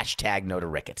using the hashtag No to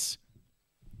Ricketts.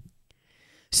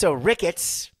 So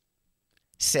Ricketts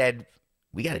said,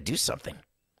 we got to do something.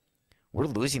 We're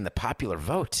losing the popular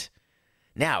vote.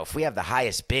 Now, if we have the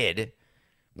highest bid,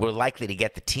 we're likely to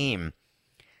get the team.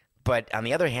 But on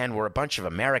the other hand, we're a bunch of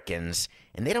Americans,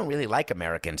 and they don't really like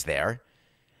Americans there.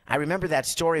 I remember that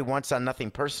story once on Nothing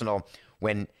Personal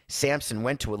when Samson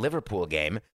went to a Liverpool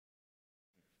game,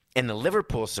 and the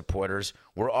Liverpool supporters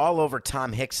were all over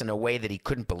Tom Hicks in a way that he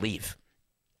couldn't believe.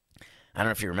 I don't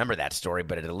know if you remember that story,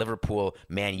 but at a Liverpool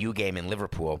Man U game in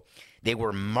Liverpool, they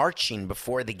were marching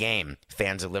before the game,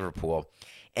 fans of Liverpool,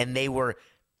 and they were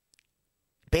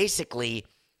basically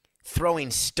throwing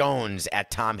stones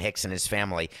at Tom Hicks and his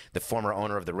family, the former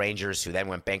owner of the Rangers, who then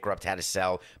went bankrupt, had to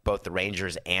sell both the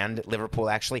Rangers and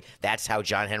Liverpool, actually. That's how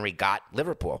John Henry got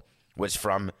Liverpool, was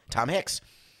from Tom Hicks.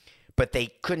 But they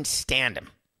couldn't stand him.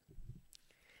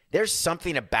 There's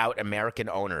something about American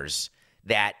owners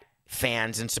that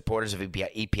fans and supporters of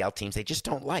EPL teams, they just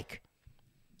don't like.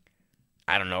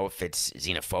 I don't know if it's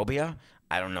xenophobia.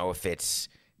 I don't know if it's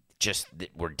just that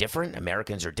we're different.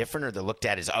 Americans are different, or they're looked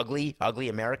at as ugly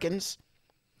Americans.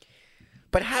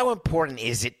 But how important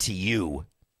is it to you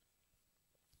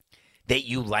that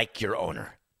you like your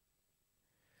owner?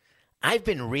 I've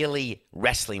been really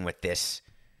wrestling with this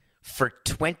for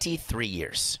 23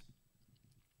 years.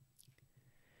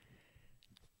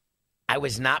 I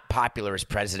was not popular as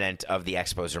president of the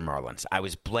Expos or Marlins. I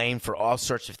was blamed for all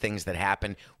sorts of things that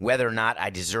happened. Whether or not I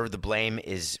deserve the blame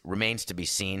remains to be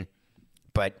seen.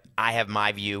 But I have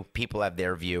my view. People have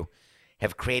their view.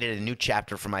 Have created a new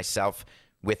chapter for myself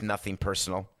with Nothing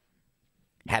Personal.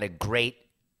 Had a great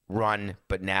run,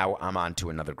 but now I'm on to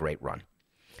another great run.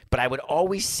 But I would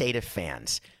always say to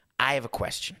fans, I have a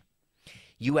question.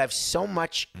 You have so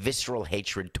much visceral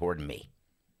hatred toward me.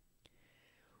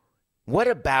 What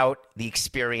about the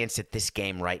experience at this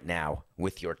game right now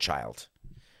with your child?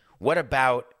 What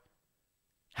about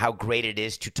how great it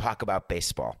is to talk about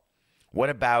baseball? What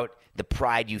about the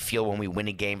pride you feel when we win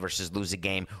a game versus lose a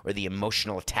game, or the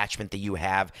emotional attachment that you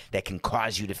have that can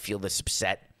cause you to feel this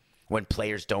upset when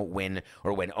players don't win,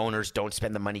 or when owners don't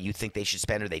spend the money you think they should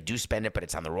spend, or they do spend it, but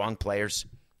it's on the wrong players?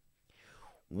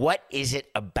 What is it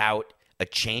about a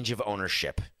change of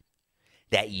ownership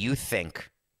that you think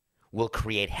will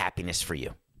create happiness for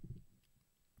you?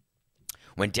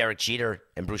 When Derek Jeter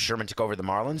and Bruce Sherman took over the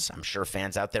Marlins, I'm sure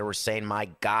fans out there were saying, my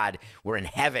God, we're in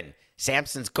heaven.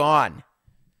 Samson's gone.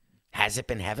 Has it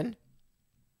been heaven?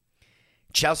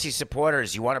 Chelsea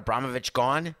supporters, you want Abramovich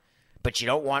gone, but you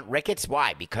don't want Ricketts?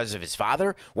 Why? Because of his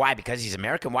father? Why? Because he's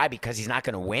American? Why? Because he's not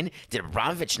going to win? Did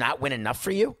Abramovich not win enough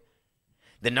for you?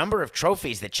 The number of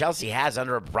trophies that Chelsea has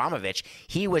under Abramovich,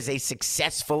 he was a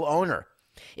successful owner.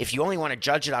 If you only want to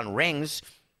judge it on rings,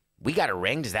 we got a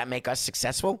ring. Does that make us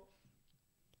successful?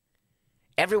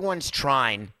 Everyone's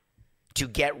trying to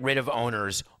get rid of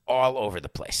owners all over the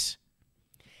place.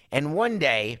 And one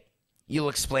day, you'll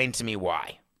explain to me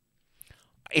why.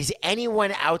 Is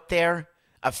anyone out there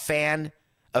a fan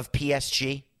of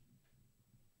PSG?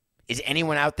 Is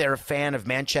anyone out there a fan of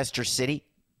Manchester City?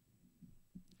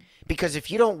 Because if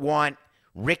you don't want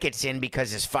Ricketts in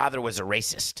because his father was a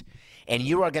racist, and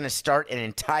you are going to start an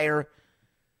entire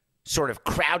sort of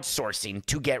crowdsourcing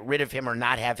to get rid of him or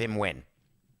not have him win.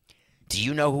 Do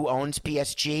you know who owns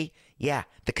PSG? Yeah,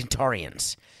 the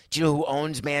Qatarians. Do you know who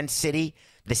owns Man City?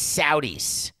 The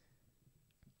Saudis.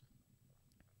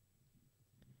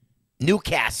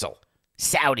 Newcastle,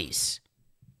 Saudis.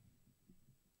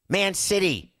 Man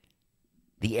City,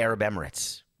 the Arab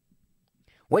Emirates.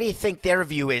 What do you think their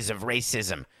view is of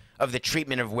racism, of the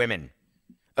treatment of women,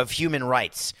 of human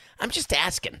rights? I'm just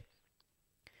asking.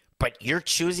 But you're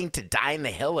choosing to die in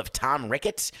the hill of Tom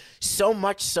Ricketts, so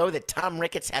much so that Tom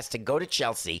Ricketts has to go to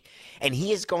Chelsea, and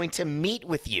he is going to meet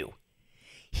with you.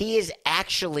 He is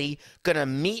actually going to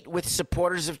meet with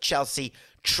supporters of Chelsea,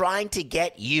 trying to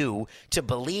get you to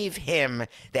believe him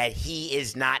that he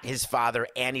is not his father,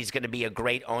 and he's going to be a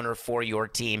great owner for your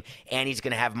team, and he's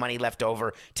going to have money left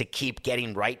over to keep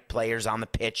getting right players on the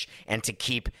pitch and to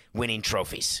keep winning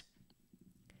trophies.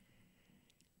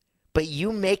 But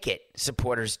you make it,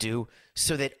 supporters do,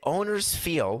 so that owners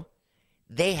feel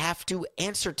they have to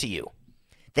answer to you.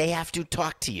 They have to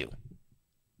talk to you.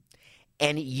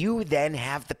 And you then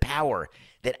have the power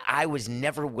that I was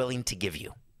never willing to give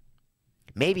you.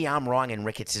 Maybe I'm wrong and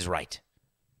Ricketts is right.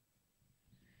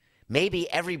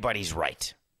 Maybe everybody's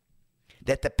right,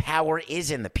 that the power is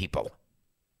in the people.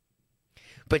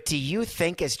 But do you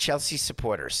think, as Chelsea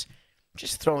supporters,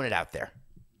 just throwing it out there,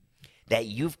 that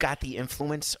you've got the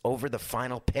influence over the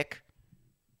final pick?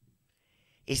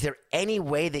 Is there any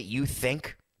way that you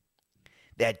think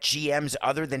that GMs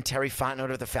other than Terry Fontenot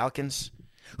of the Falcons,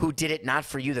 who did it not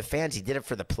for you, the fans, he did it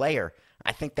for the player,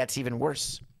 I think that's even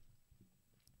worse.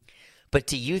 But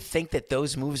do you think that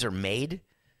those moves are made,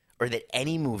 or that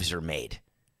any moves are made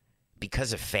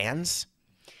because of fans?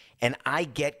 And I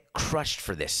get crushed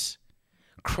for this.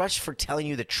 Crushed for telling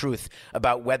you the truth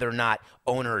about whether or not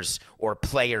owners or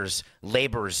players,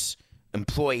 laborers,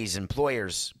 employees,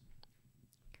 employers,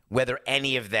 whether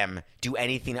any of them do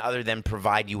anything other than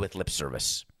provide you with lip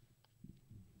service.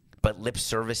 But lip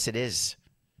service it is.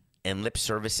 And lip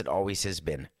service it always has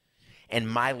been. And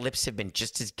my lips have been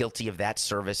just as guilty of that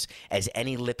service as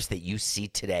any lips that you see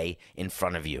today in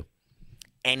front of you.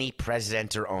 Any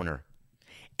president or owner.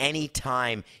 Any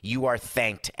time you are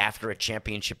thanked after a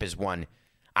championship is won,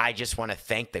 I just want to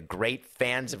thank the great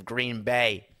fans of Green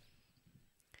Bay.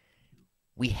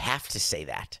 We have to say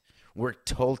that. We're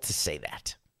told to say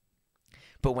that.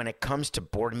 But when it comes to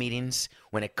board meetings,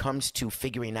 when it comes to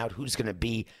figuring out who's going to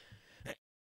be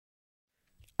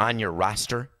on your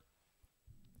roster,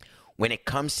 when it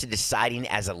comes to deciding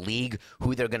as a league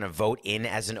who they're going to vote in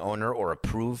as an owner or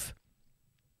approve,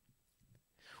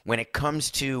 when it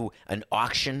comes to an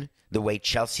auction, the way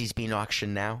Chelsea's being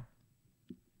auctioned now,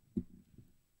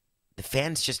 the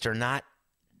fans just are not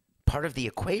part of the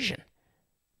equation.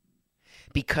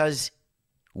 Because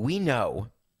we know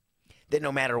that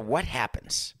no matter what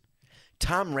happens,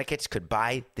 Tom Ricketts could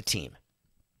buy the team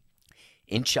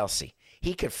in Chelsea.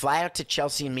 He could fly out to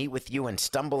Chelsea and meet with you and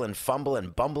stumble and fumble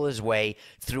and bumble his way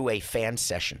through a fan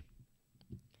session.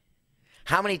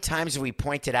 How many times have we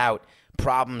pointed out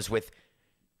problems with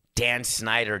Dan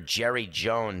Snyder, Jerry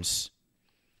Jones?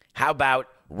 How about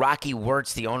Rocky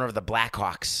Wirtz, the owner of the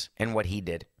Blackhawks, and what he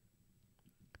did?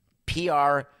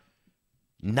 PR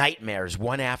nightmares,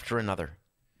 one after another.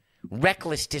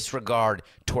 Reckless disregard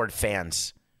toward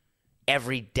fans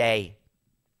every day.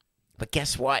 But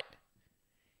guess what?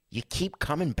 You keep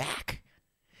coming back.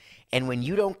 And when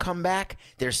you don't come back,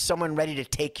 there's someone ready to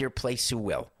take your place who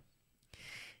will.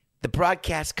 The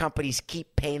broadcast companies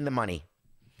keep paying the money.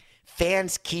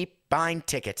 Fans keep buying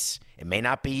tickets. It may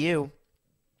not be you,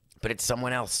 but it's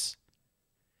someone else.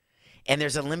 And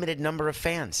there's a limited number of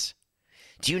fans.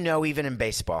 Do you know, even in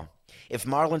baseball, if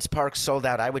Marlins Park sold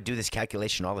out, I would do this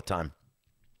calculation all the time.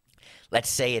 Let's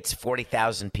say it's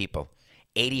 40,000 people,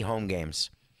 80 home games.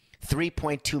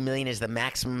 3.2 million is the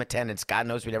maximum attendance. God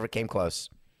knows we never came close.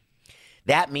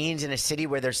 That means in a city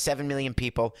where there's 7 million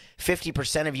people,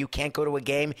 50% of you can't go to a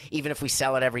game, even if we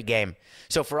sell it every game.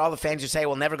 So for all the fans who say,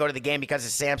 we'll never go to the game because of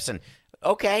Samson,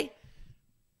 okay.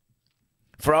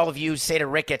 For all of you who say to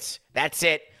Ricketts, that's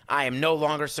it, I am no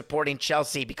longer supporting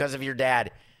Chelsea because of your dad.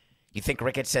 You think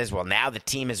Ricketts says, well, now the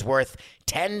team is worth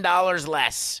 $10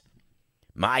 less.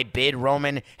 My bid,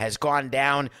 Roman, has gone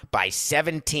down by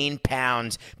 17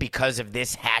 pounds because of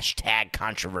this hashtag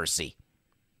controversy.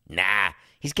 Nah,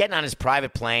 he's getting on his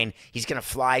private plane. He's going to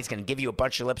fly. He's going to give you a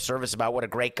bunch of lip service about what a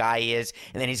great guy he is.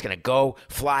 And then he's going to go,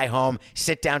 fly home,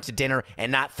 sit down to dinner,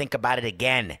 and not think about it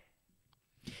again.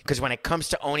 Because when it comes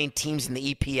to owning teams in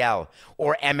the EPL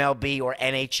or MLB or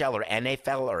NHL or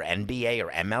NFL or NBA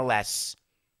or MLS,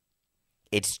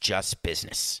 it's just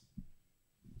business.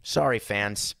 Sorry,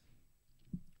 fans.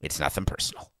 It's nothing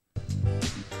personal.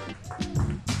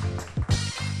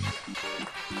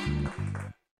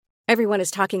 Everyone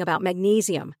is talking about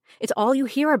magnesium. It's all you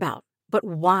hear about. But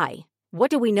why?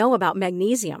 What do we know about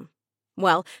magnesium?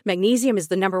 Well, magnesium is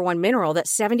the number one mineral that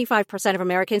 75% of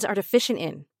Americans are deficient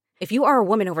in. If you are a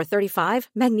woman over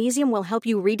 35, magnesium will help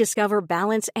you rediscover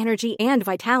balance, energy, and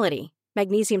vitality.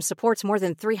 Magnesium supports more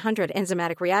than 300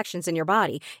 enzymatic reactions in your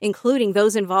body, including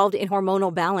those involved in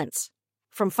hormonal balance.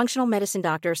 From functional medicine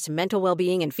doctors to mental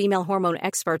well-being and female hormone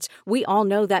experts, we all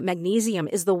know that magnesium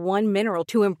is the one mineral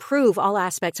to improve all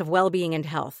aspects of well-being and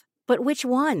health. But which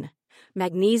one?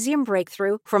 Magnesium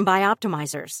Breakthrough from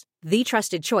Bioptimizers, the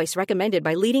trusted choice recommended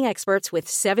by leading experts with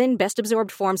 7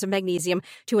 best-absorbed forms of magnesium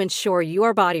to ensure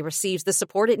your body receives the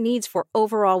support it needs for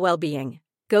overall well-being.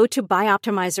 Go to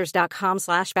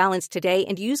bioptimizers.com/balance today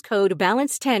and use code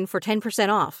BALANCE10 for 10%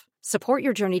 off. Support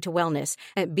your journey to wellness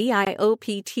at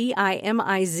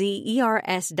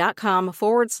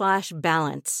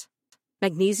bioptimizers.com/balance.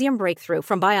 Magnesium Breakthrough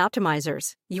from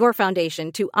Bioptimizers, your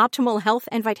foundation to optimal health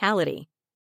and vitality.